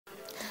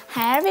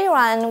Hi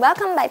everyone,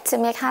 welcome back to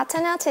my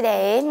channel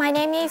today. My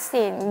name is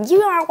Xin. You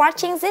are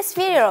watching this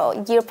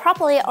video. You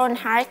probably own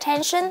hair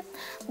extension,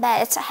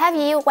 but have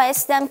you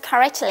waist them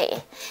correctly?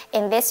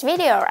 In this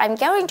video, I'm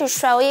going to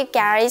show you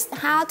guys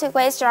how to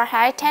waist your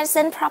hair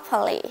extension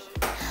properly.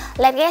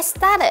 Let's get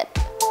started.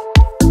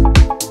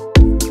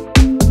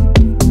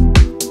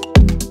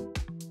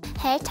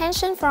 Hair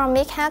extension from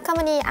big hair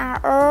company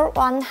are all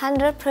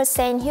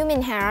 100%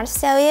 human hair,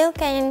 so you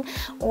can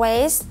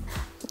waist,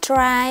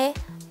 dry,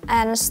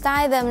 and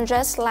style them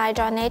just like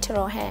your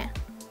natural hair.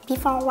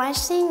 Before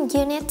washing,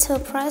 you need to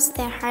press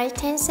the hair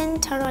extension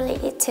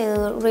thoroughly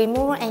to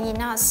remove any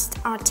knots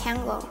or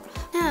tangle.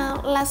 Now,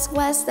 let's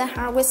wash the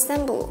hair with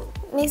shampoo.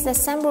 Mix the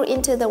shampoo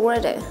into the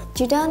water.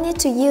 You don't need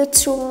to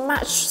use too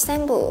much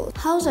shampoo.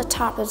 Hold the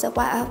top of the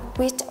water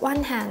with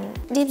one hand.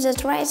 Dip the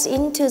threads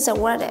into the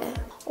water.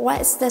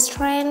 Wet the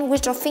strand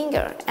with your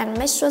finger and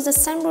make sure the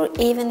shampoo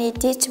evenly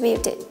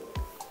distributed.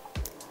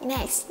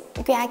 Next,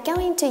 we are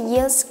going to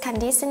use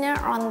conditioner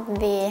on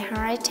the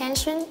hair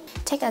extension.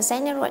 Take a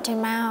generous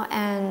amount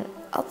and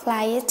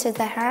apply it to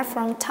the hair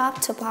from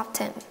top to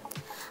bottom.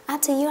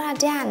 After you are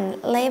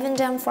done, leave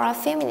them for a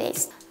few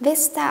minutes.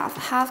 This stuff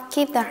helps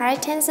keep the hair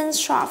extension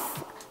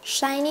soft,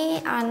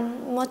 shiny,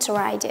 and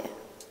moisturized.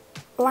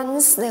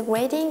 Once the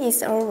waiting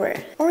is over,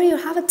 all you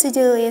have to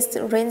do is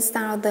rinse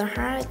out the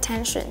hair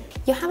extension.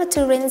 You have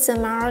to rinse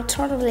them out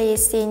thoroughly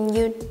since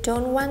you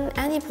don't want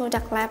any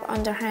product left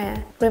on the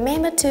hair.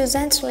 Remember to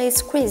gently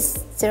squeeze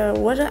the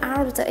water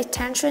out of the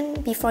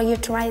extension before you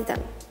dry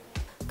them.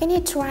 When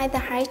you dry the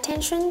hair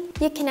extension,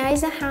 you can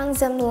either hang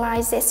them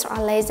like this or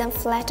lay them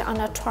flat on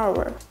a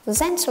towel.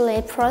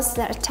 Gently press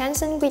the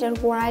extension with a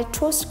wide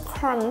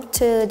toothcomb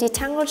to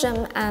detangle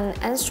them and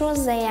ensure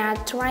they are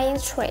drying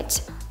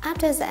straight.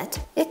 After that,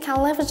 you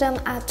can leave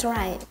them out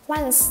dry.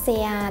 Once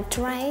they are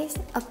dry,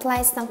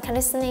 apply some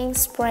conditioning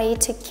spray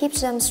to keep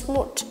them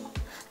smooth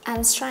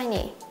and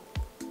shiny.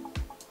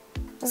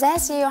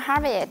 That's you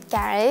have it,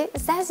 guys.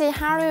 That's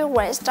how you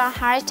waist your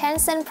hair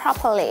extension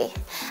properly.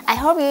 I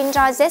hope you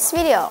enjoyed this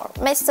video.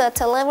 Make sure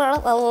to leave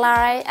a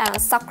like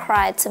and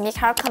subscribe to my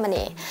hair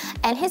company,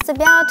 and hit the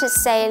bell to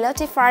stay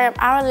notified of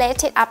our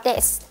latest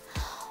updates.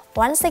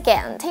 Once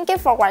again, thank you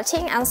for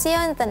watching and see you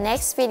in the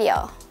next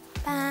video.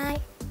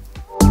 Bye.